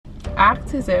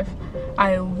act as if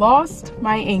I lost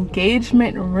my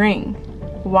engagement ring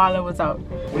while I was out.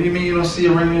 What do you mean you don't see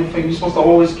a ring in your finger? You're supposed to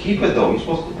always keep it though. You're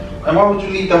supposed to. And why would you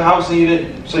leave the house and you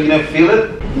didn't feel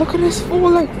it? Look at this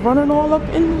fool like running all up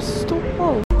in the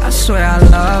store. I swear I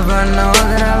love her, know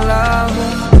that I love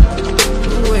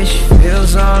her. The way she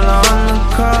feels all on the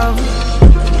cover.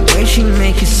 The way she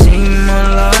make it seem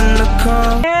all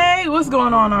undercover. Hey, what's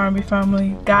going on, R&B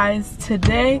family? Guys,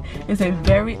 today is a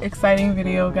very exciting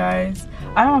video, guys.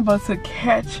 I'm about to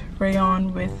catch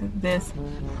Rayon with this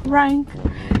prank.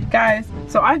 Guys,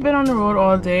 so I've been on the road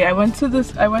all day. I went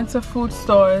to food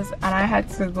stores and I had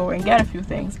to go and get a few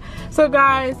things. So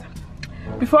guys,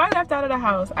 before I left out of the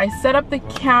house, I set up the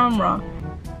camera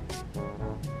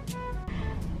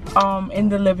in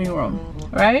the living room,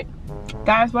 right?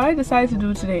 Guys, what I decided to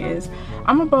do today is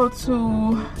I'm about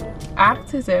to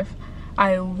act as if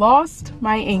I lost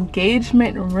my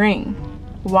engagement ring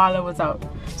while I was out.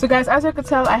 So guys, as you can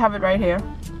tell, I have it right here.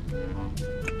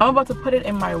 I'm about to put it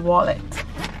in my wallet.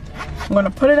 I'm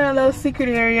gonna put it in a little secret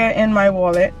area in my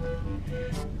wallet.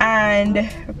 And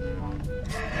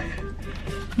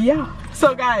yeah,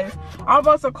 so guys, I'm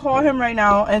about to call him right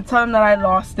now and tell him that I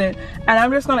lost it, and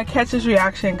I'm just gonna catch his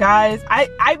reaction. Guys,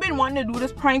 I've been wanting to do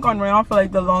this prank on Rayon for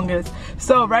like the longest.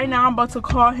 So right now I'm about to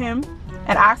call him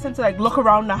and ask him to like look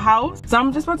around the house. So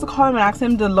I'm just about to call him and ask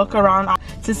him to look around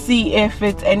to see if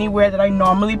it's anywhere that I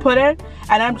normally put it,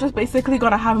 and I'm just basically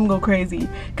gonna have him go crazy.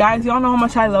 Guys, y'all know how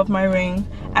much I love my ring,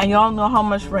 and y'all know how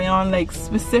much Rayon like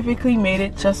specifically made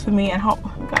it just for me, and how,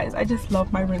 guys, I just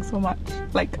love my ring so much,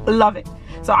 like love it.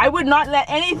 So I would not let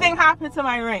anything happen to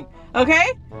my ring,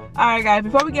 okay? Alright guys,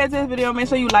 before we get to this video, make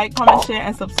sure you like, comment, share,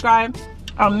 and subscribe.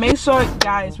 Make sure,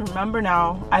 guys, remember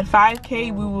now, at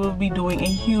 5K we will be doing a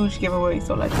huge giveaway,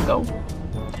 so let's go.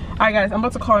 Alright guys, I'm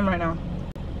about to call him right now.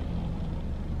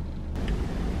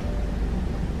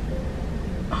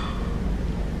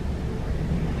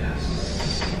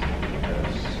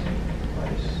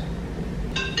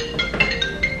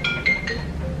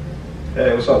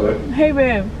 Hey, what's up, babe? Hey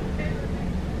babe.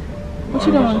 What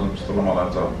you doing? I'm still on my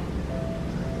laptop.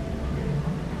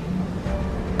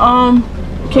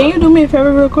 Can you do me a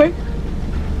favor real quick?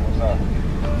 What's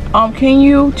that? Can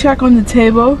you check on the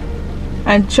table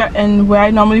and check and where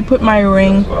I normally put my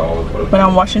ring when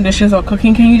I'm washing dishes or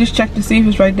cooking? Can you just check to see if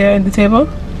it's right there in the table?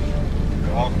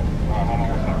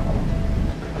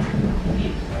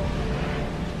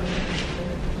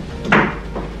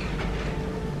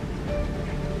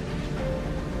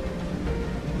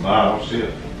 Nah, I don't see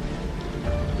it.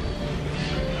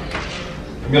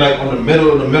 You mean like on the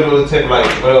middle of the table, like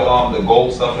where the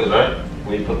gold stuff is, right?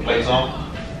 Where you put plates on?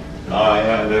 Nah,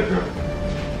 yeah, there, girl.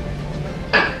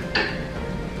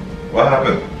 What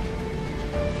happened?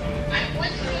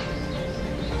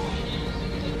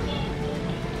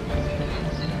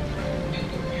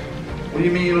 What do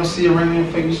you mean you don't see a ring in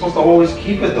your finger? You're supposed to always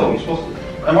keep it though. You're supposed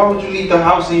to. And why would you leave the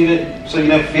house and you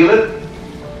didn't feel it?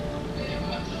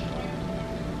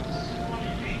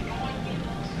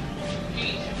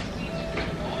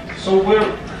 So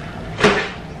we're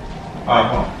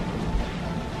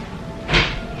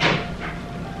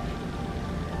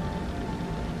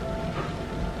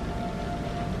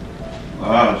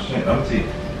oh shit, empty.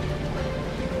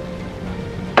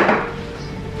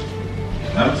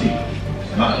 Empty.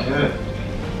 It's not good.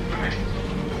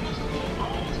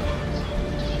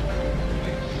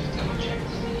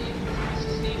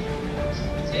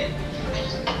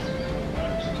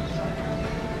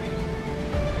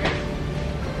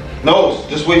 No,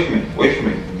 just wait for me. Wait for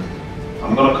me.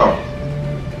 I'm gonna come.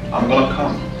 I'm gonna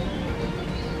come.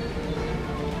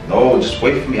 No, just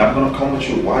wait for me. I'm gonna come with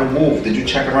you. Why move? Did you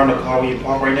check around the car when you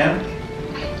park right now?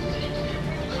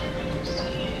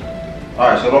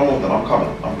 Alright, so don't move then. I'm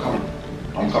coming. I'm coming.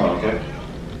 I'm coming, okay?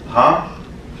 Huh?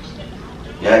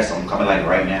 Yes, I'm coming like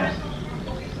right now.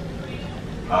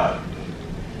 Alright.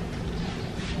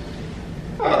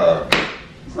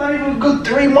 It's not even a good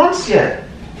 3 months yet.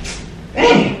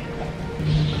 Dang.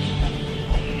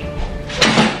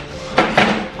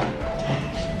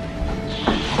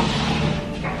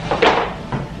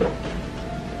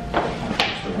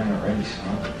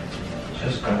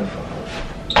 Just got it for her.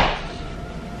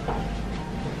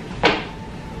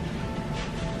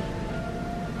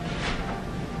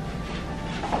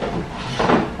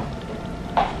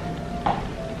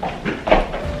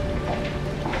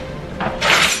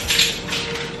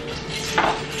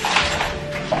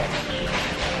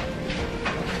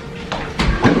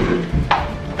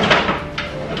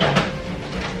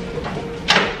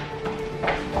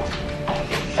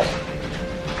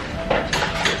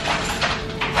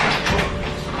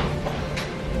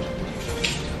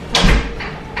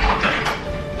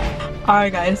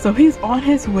 Alright guys, so he's on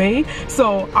his way.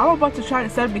 So I'm about to try to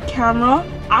set up the camera.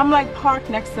 I'm like parked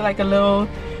next to like a little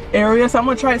area, so I'm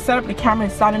gonna try to set up the camera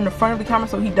and stand in the front of the camera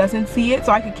so he doesn't see it,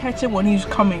 so I can catch him when he's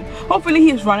coming. Hopefully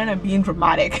he's running and being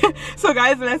dramatic. So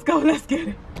guys, let's go, let's get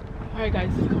it. Alright guys,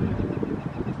 he's coming.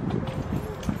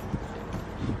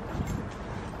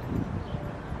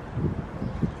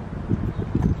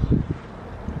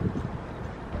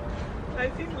 I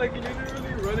seem like you're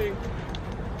literally running.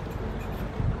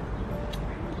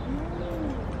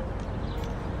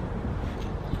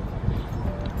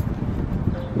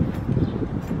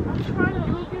 I'm trying to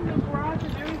look in the garage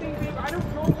and everything, babe. I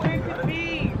don't know where it could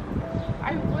be.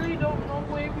 I really don't know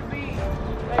where it could be.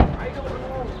 Like, I don't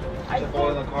know. Check all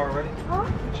in the car already? Huh?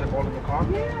 You check all in the car?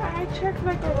 Yeah, I checked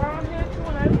like around here too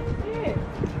and I don't see it.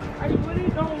 I really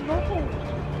don't know.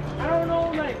 I don't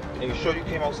know, like. Are you sure you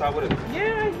came outside with it?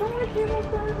 Yeah, I know I came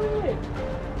outside with it.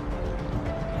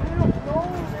 I don't know,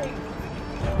 like.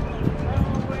 I don't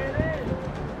know where it is.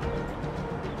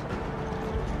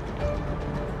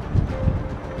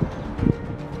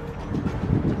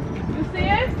 You see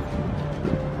it?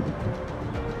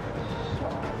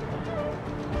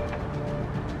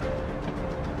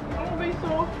 I'm gonna be so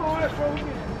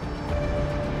heartbroken.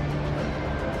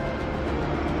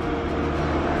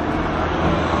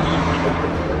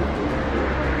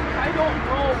 I don't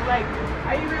know, like,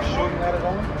 I even Sure you had it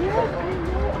on? Yes,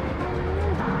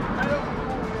 I know.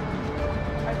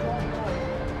 I don't know.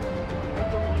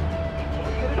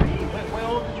 Where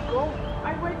all did you go?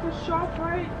 I went to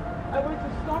ShopRite. I went to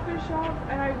Stop and Shop,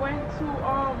 and I went to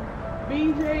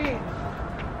BJ's.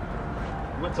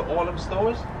 You went to all them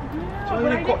stores? Yeah, So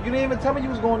but you didn't even tell me you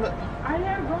was going to. I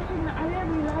didn't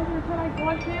realize it until I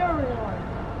got here, Rayon.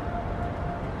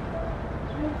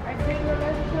 I didn't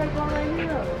realize it until I got right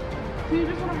here. So you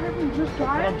just want to hurt me just What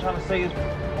drive? I'm trying to say is,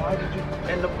 why did you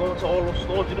end up going to all those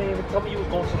stores? You didn't even tell me you was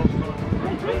going to those stores.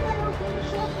 I think I was going to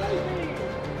ShopRite,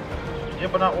 babe. Yeah,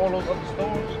 but not all those other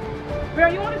stores. Bro,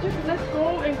 you want to just let's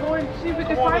go and see if we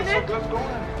can find it? Let's go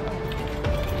then.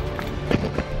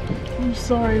 I'm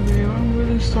sorry, babe. I'm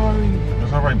really sorry.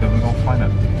 It's alright, babe. We're gonna find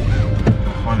it.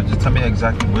 Find it. Just tell me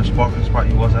exactly which parking spot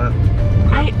you was at.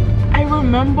 I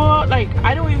remember, like,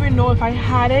 I don't even know if I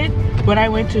had it when I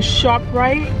went to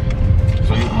ShopRite.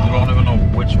 So you don't even know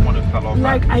which one it fell off.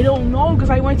 Like, I don't know, because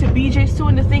I went to BJ's too,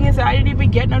 and the thing is that I didn't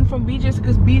even get none from BJ's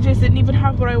because BJ's didn't even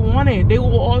have what I wanted. They were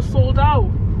all sold out.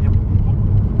 Yeah,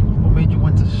 what made you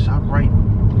went to ShopRite,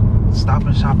 Stop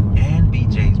and Shop, and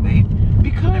BJ's, babe?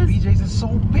 Because and BJ's is so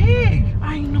big.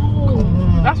 I know. Come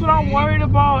on, that's what I'm babe. worried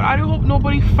about. I do hope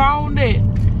nobody found it.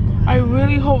 I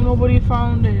really hope nobody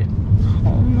found it.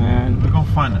 Oh man. We're gonna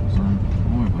find it, son.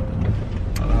 Don't worry about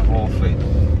that. I have all faith.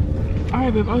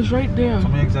 Alright, babe, I was right there. Tell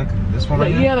me exactly. This one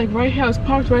right Like, here? yeah, like right here. I was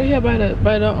parked right here by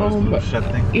the shed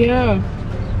thing? yeah.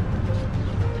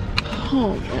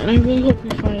 Oh man, I really hope we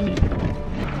find it.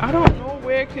 I don't know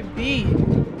where it could be.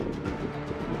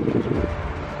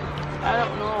 I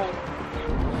don't know.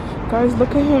 Guys, look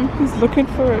at him. He's looking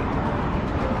for it.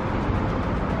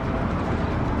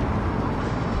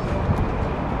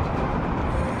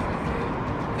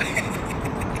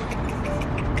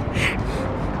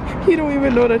 He don't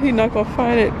even know that he's not gonna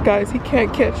find it. Guys, he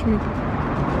can't catch me.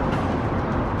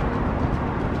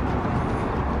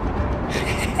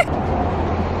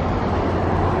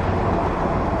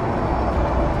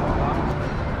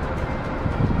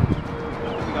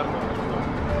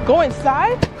 Go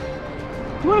inside?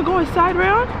 You wanna go inside,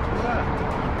 Rayon?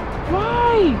 Yeah.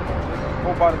 Why?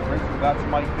 Go by the brakes and got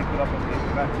somebody pick it up and take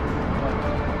it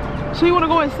back. So you wanna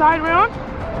go inside, Rayon?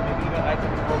 Maybe even I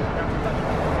can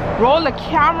Roll the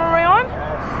camera, Rayon?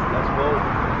 Let's go.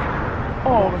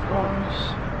 Oh gosh.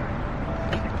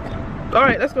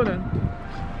 Alright, let's go then.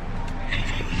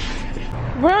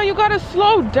 Rayon, you gotta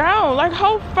slow down. Like,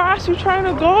 how fast you trying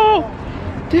to go?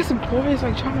 This boy is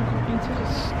like trying to go into the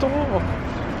store.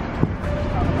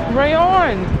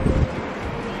 Rayon!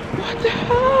 What the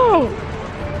hell?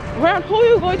 Rayon, who are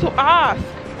you going to ask?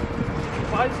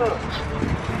 Liza.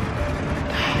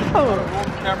 Oh.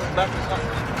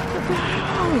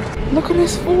 Look at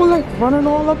this fool like running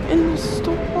all up in the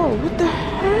store. What the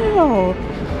hell?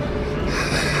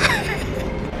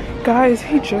 Guys,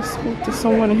 he just spoke to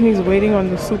someone and he's waiting on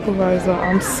the supervisor.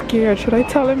 I'm scared. Should I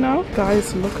tell him now?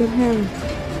 Guys, look at him.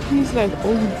 He's like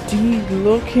OD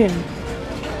looking.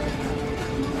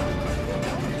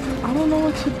 I don't know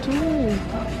what to do.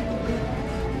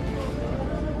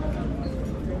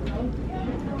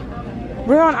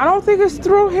 Rayon, I don't think it's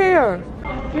through here.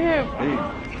 Babe. Hey,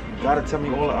 you gotta tell me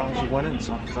all the hours you went in,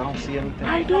 son, because I don't see anything.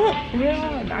 I don't.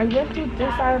 Yeah, I went through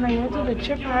this side and I went through the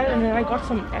chip side and then I got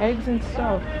some eggs and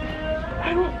stuff.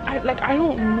 I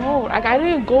don't know. Like, I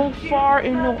didn't go far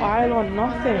in the aisle or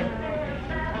nothing.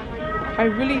 I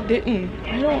really didn't.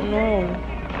 I don't know.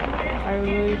 I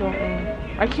really don't know.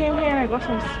 I came here and I got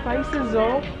some spices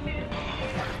though.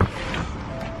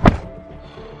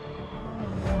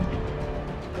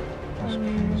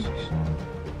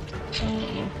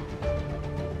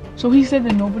 So he said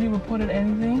that nobody reported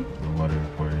anything? Nobody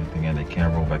reported anything, and they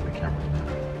can't roll back the cameras now.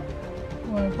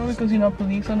 Well, probably because you're not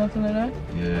police or nothing like that?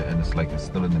 Yeah, and it's like it's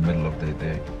still in the middle of their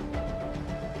day.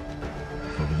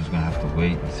 So we're just gonna have to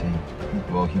wait and see.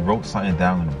 Well, he wrote something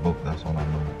down in the book, that's all I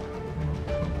know.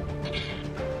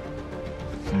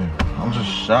 I'm just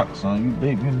shocked, son. You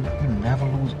never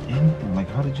lose anything. Like,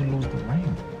 how did you lose the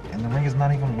ring? And the ring is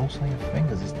not even loose on your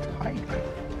fingers, it's tight.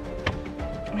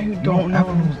 Like, you don't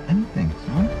ever lose anything,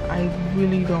 son. I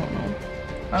really don't know.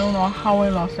 I don't know how I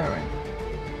lost that ring.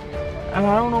 And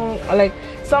I don't know, like,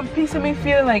 some piece of me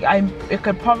feeling like it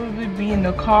could probably be in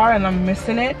the car and I'm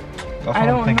missing it. That's what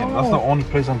I'm thinking. That's the only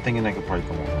place I'm thinking I could probably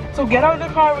come on. So get out of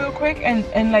the car real quick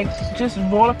and like just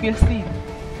roll up your sleeve.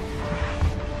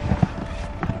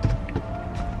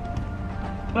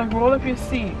 Like, roll up your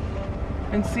seat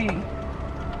and see.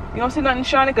 You don't see nothing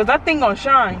shining? Because that thing gonna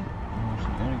shine.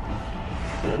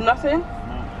 Nothing?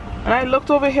 And I looked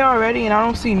over here already and I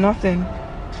don't see nothing.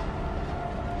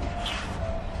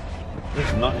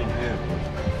 There's nothing here, bro.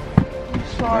 I'm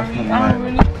sorry.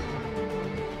 I'm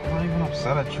not even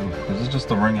upset at you. Because it's just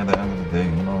the ring at the end of the day.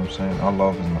 You know what I'm saying? My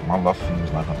love for you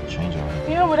is not going to change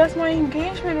already. Yeah, but that's my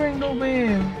engagement ring though,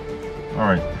 babe.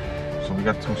 Alright. So we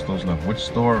got 2 stores left. Which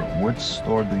store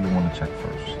do you want to check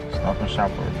first? Stop and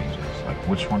Shop or BJ's? Like,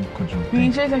 which one could you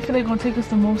think? BJ's, I feel like gonna take us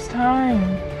the most time.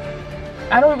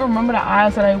 I don't even remember the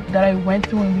aisles that I went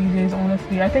through in BJ's,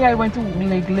 honestly. I think I went through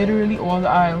like literally all the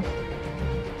aisles.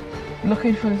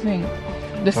 Looking for the thing.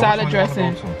 The salad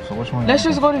dressing. So which one? Let's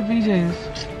just go to BJ's.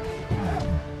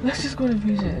 Let's just go to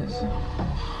BJ's.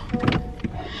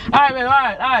 Alright, babe,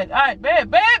 alright,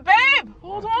 babe.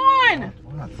 Hold on.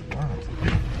 What?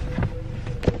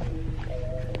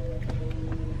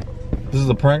 This is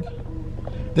a prank?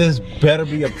 This better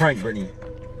be a prank, Brittany.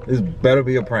 This better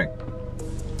be a prank.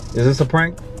 Is this a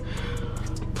prank?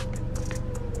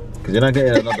 Because you're not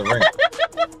getting another ring.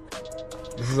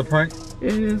 This is a prank?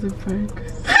 It is a prank.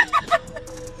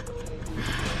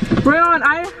 Rayon,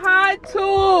 I had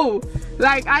to.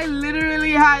 Like, I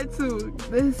literally had to.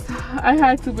 I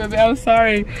had to, baby. I'm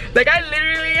sorry. Like, I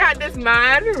literally had this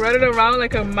man running around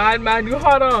like a madman. You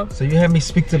hold on. So you had me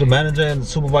speak to the manager and the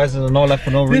supervisor and all that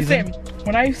for no reason? Listen,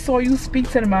 when I saw you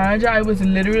speak to the manager, I was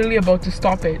literally about to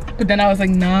stop it. But then I was like,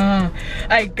 nah,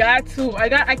 I got to.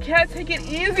 I can't take it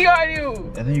easy on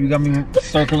you. And then you got me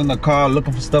circling the car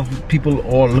looking for stuff, people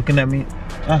all looking at me.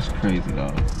 That's crazy,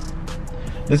 dog.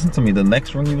 Listen to me, the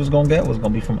next ring you was gonna get was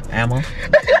gonna be from Amazon.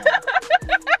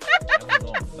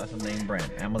 That's a name brand,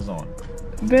 Amazon.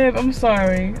 Babe, I'm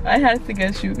sorry. I had to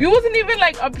get you. You wasn't even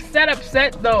like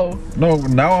upset though. No,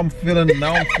 now I'm feeling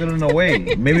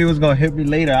away. Maybe it was gonna hit me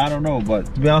later, I don't know.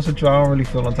 But to be honest with you, I don't really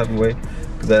feel that type of way.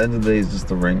 Because at the end of the day, it's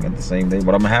just a ring at the same day.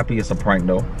 But I'm happy it's a prank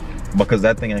though. Because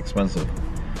that thing is expensive.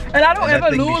 And I don't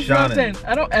ever lose nothing.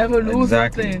 I don't ever lose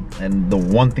nothing. And the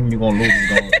one thing you're gonna lose is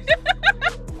gonna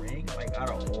ring. Like, out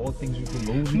of all things you can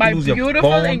lose, my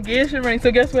beautiful engagement ring.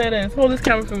 So guess where it is? Hold this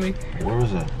camera for me. Where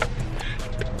is it?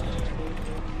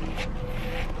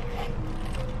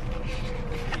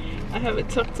 I have it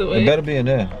tucked away. It better be in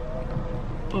there.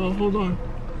 Oh, hold on.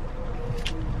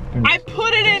 I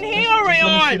put it in here, Rayon.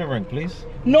 Let me see the ring, please.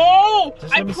 No,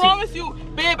 I promise you,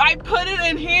 babe. I put it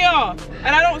in here,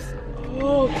 and I don't.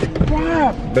 Oh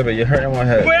crap! Baby, you're hurting my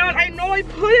head. Rayon, I know I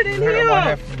put it in here. My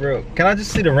head for real. Can I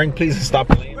just see the ring, please, and stop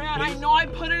playing? Rayon, I know I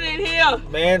put it in here.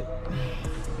 Man.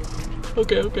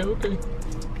 Okay.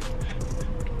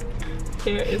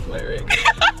 Here is my ring.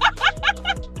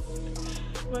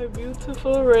 My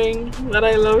beautiful ring that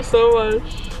I love so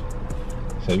much.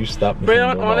 So you stopped me from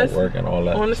doing all work and all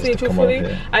that. Honestly,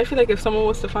 truthfully, I feel like if someone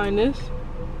was to find this,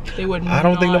 they would. I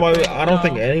don't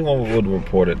think anyone would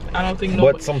report it. I don't think.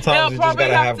 But sometimes you just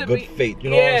gotta have good faith. You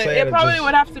know what I'm saying? It probably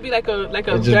would have to be like a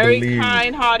very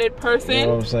kind-hearted person. You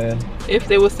know what I'm saying? If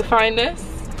they was to find this.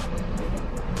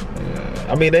 Yeah.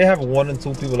 I mean, they have 1 or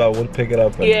 2 people that would pick it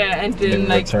up. And then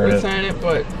like return it.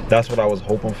 But that's what I was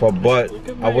hoping for. But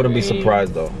I wouldn't be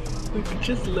surprised though.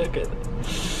 Just look at it.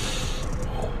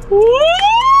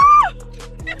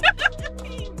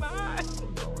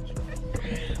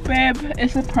 Babe,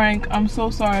 it's a prank. I'm so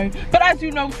sorry. But as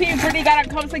you know, Team Britney gotta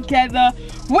come together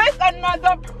with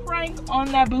another prank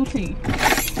on that booty.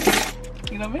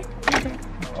 You love me? Okay.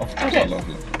 Of course I love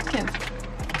you. Kiss.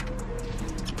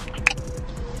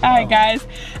 Alright guys,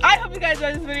 I hope you guys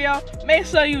enjoyed this video. Make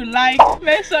sure you like,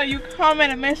 make sure you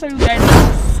comment, and make sure you guys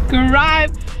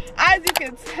subscribe. As you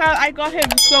can tell, I got him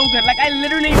so good. Like, I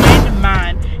literally made the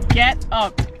man get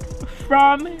up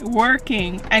from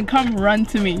working and come run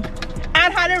to me,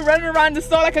 and had him running around the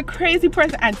store like a crazy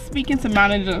person and speaking to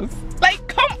managers. Like,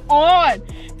 come on.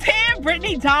 Team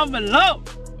Britney down below.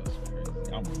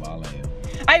 I'm violating.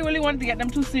 I really wanted to get them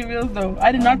 2 cereals though.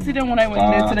 I did not see them when I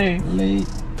went there today. Late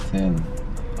 10.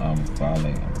 I'm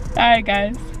violating. Alright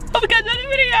guys, hope you guys enjoyed the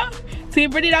video.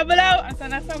 Team Britney down below. Until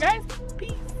next time guys,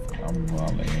 peace. I'm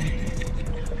violating.